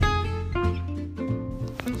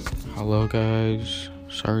Hello guys,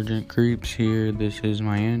 Sergeant Creeps here. This is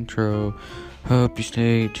my intro. Hope you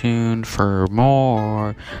stay tuned for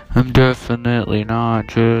more. I'm definitely not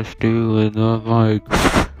just doing the mic.